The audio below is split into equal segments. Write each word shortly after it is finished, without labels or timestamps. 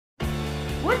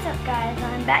What's up guys,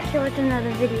 I'm back here with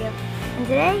another video, and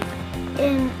today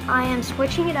I am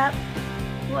switching it up.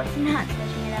 Well, it's not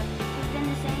switching it up, it's been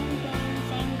the same thing,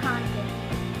 same content.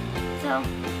 So,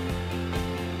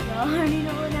 you already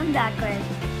know what I'm back with,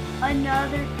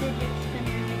 another fidget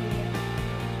spinner video.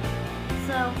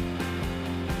 So,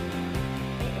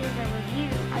 it is a review.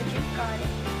 I just got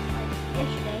it like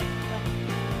yesterday, but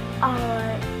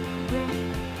when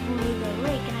we were at the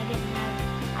lake and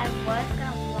I was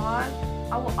gonna vlog.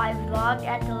 I vlogged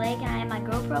at the lake and I had my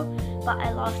GoPro, but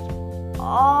I lost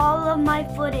all of my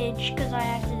footage because I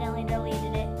accidentally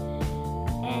deleted it.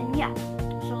 And yeah,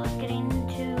 so let's get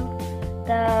into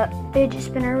the fidget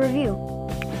spinner review.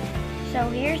 So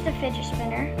here's the fidget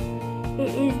spinner.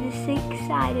 It is the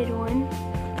 6-sided one.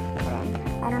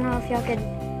 I don't know if y'all could.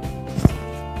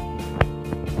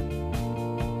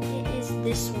 It is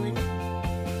this one.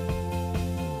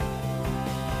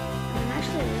 I'm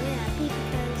actually really happy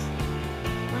because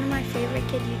one of my favorite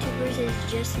kid YouTubers is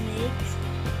Just Makes,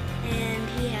 and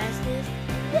he has this.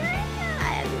 I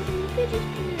have these fidget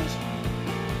spinners.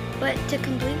 But to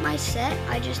complete my set,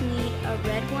 I just need a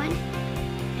red one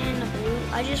and a blue.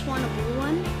 I just want a blue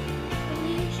one of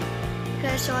these,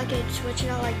 because so I could switch it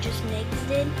out like Just Makes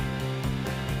did.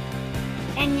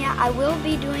 And yeah, I will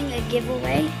be doing a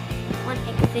giveaway on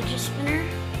a fidget spinner.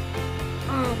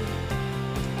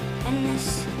 And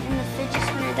the fidget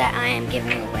spinner that I am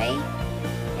giving away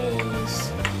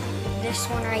is this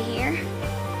one right here.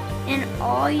 And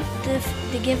all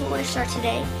the giveaway starts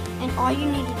today. And all you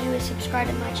need to do is subscribe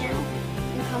to my channel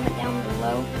and comment down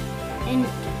below. And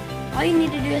all you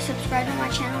need to do is subscribe to my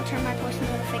channel, turn my post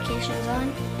notifications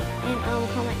on, and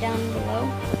comment down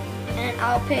below. And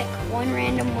I'll pick one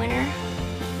random winner.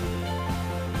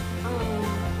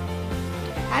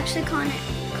 Actually, comment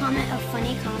a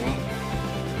funny comment.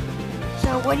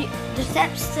 So the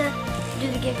steps to do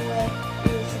the giveaway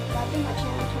is subscribe to my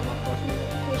channel, turn my post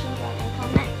notifications on, and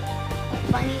comment a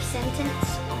funny sentence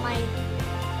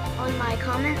on my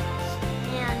comments,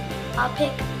 and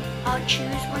I'll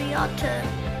choose one of y'all to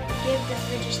give the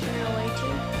fidget spinner away to.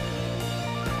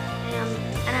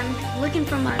 And I'm looking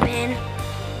for my man,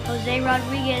 Jose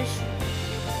Rodriguez.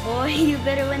 Boy, you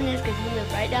better win this because you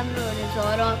live right down the road, and so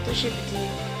I don't have to ship it to you.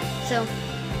 So,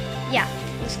 yeah,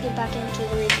 let's get back into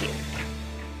the review.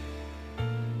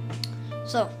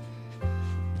 So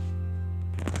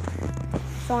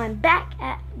I'm back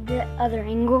at the other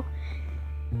angle,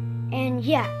 and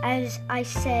yeah, as I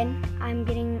said, I am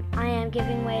giving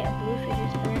away a blue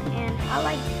fidget spinner, and I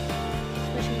like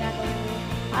switching back over here.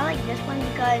 I like this one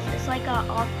because it's like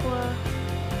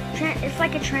it's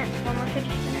like a transformer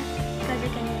fidget spinner because you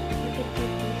could do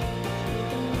these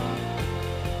sleeping off,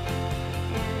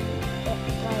 and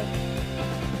it's like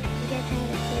you get to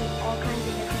see all kinds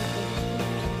of different fidget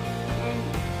spinners. And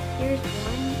here's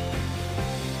one.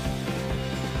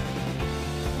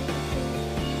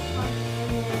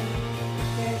 And then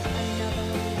there's another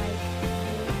one like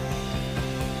this.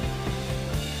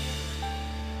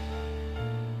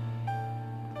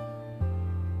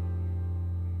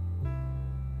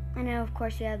 And now of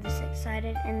course you have the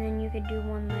 6-sided, and then you could do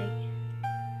one like,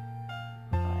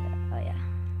 oh yeah,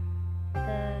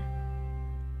 the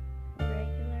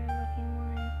regular looking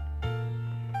one.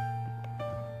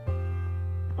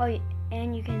 Oh,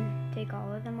 and you can take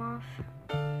all of them off.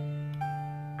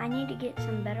 I need to get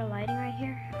some better lighting right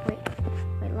here. Wait,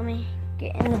 let me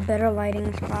get in the better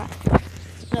lighting spot.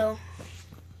 So,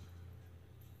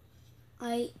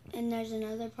 and there's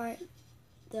another part,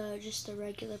 just the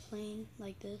regular plane,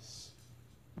 like this.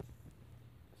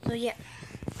 So yeah.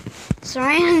 So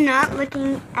I am not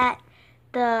looking at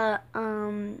the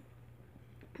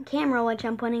camera, which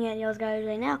I'm pointing at y'all guys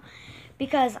right now,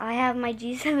 because I have my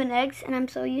G7X and I'm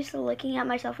so used to looking at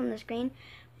myself on the screen.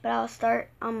 But I'll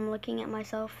start looking at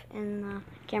myself in the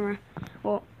camera.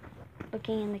 Well,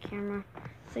 looking in the camera.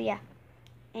 So yeah.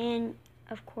 And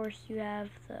of course you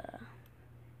have the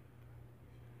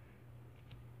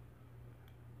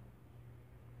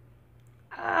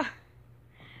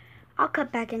I'll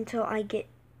cut back until I get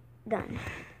done.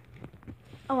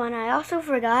 Oh, and I also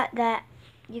forgot that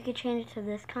you could change it to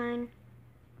this kind.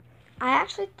 I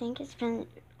actually think it's been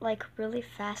like really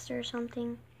faster or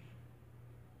something.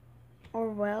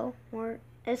 Or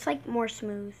it's like more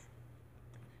smooth.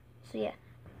 So yeah,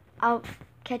 I'll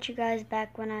catch you guys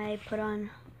back when I put on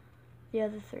the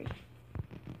other 3.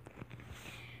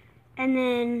 And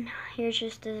then here's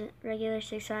just the regular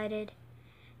 6-sided.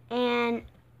 And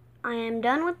I am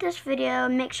done with this video.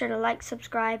 Make sure to like,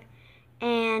 subscribe,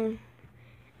 and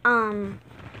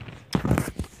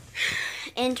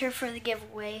enter for the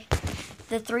giveaway.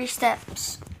 The 3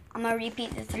 steps. I'm gonna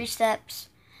repeat the 3 steps.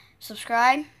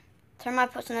 subscribe, turn my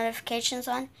post notifications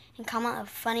on, and comment a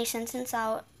funny sentence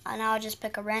out, and I'll just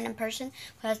pick a random person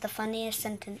who has the funniest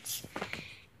sentence.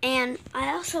 And I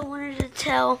also wanted to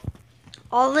tell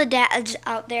all the dads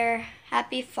out there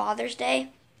happy Father's Day,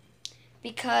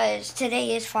 because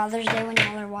today is Father's Day when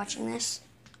y'all are watching this.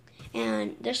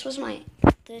 And this was my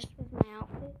outfit.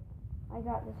 I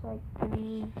got this like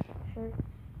green shirt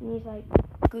and these like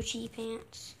Gucci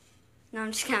pants. No,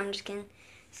 I'm just kidding.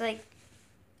 It's like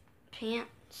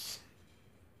pants.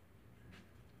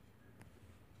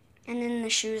 And then the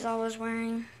shoes I was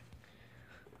wearing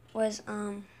was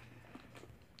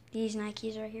these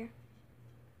Nikes right here.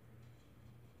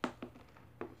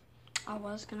 I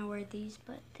was gonna wear these,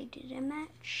 but they didn't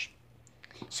match.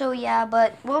 So yeah,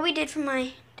 but what we did for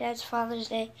my dad's Father's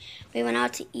Day, we went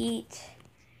out to eat.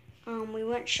 We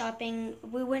went shopping.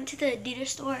 We went to the Adidas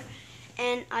store,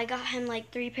 and I got him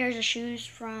like 3 pairs of shoes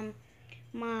from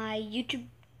my YouTube,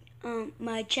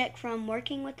 my check from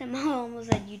working with him. I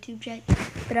almost said YouTube check,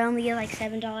 but I only get like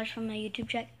 $7 from my YouTube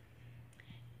check.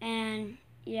 And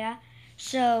yeah,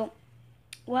 so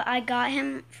what I got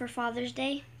him for Father's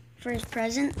Day for his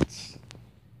presents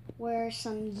were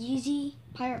some Yeezy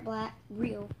Pirate Black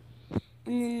Real,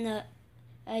 and then the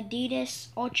Adidas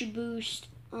Ultra Boost,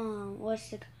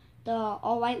 the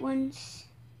all white ones,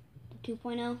 the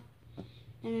 2.0, and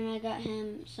then I got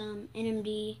him some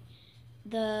NMD,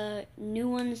 the new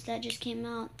ones that just came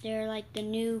out. They're like the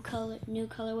new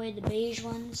colorway, the beige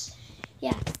ones.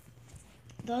 Yeah,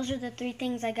 those are the 3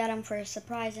 things I got him for a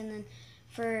surprise. And then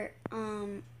for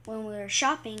when we were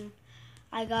shopping,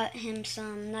 I got him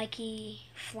some Nike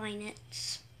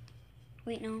Flyknits.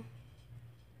 Wait, no.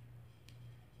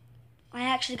 I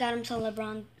actually got him some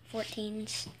LeBron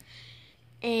 14s.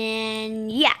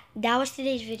 And yeah, that was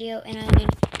today's video.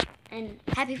 And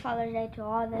happy Father's Day to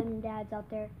all them dads out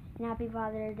there. And happy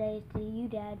Father's Day to you,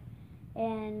 Dad.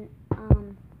 And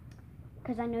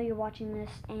because I know you're watching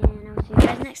this. And I'll see you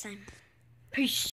guys next time. Peace.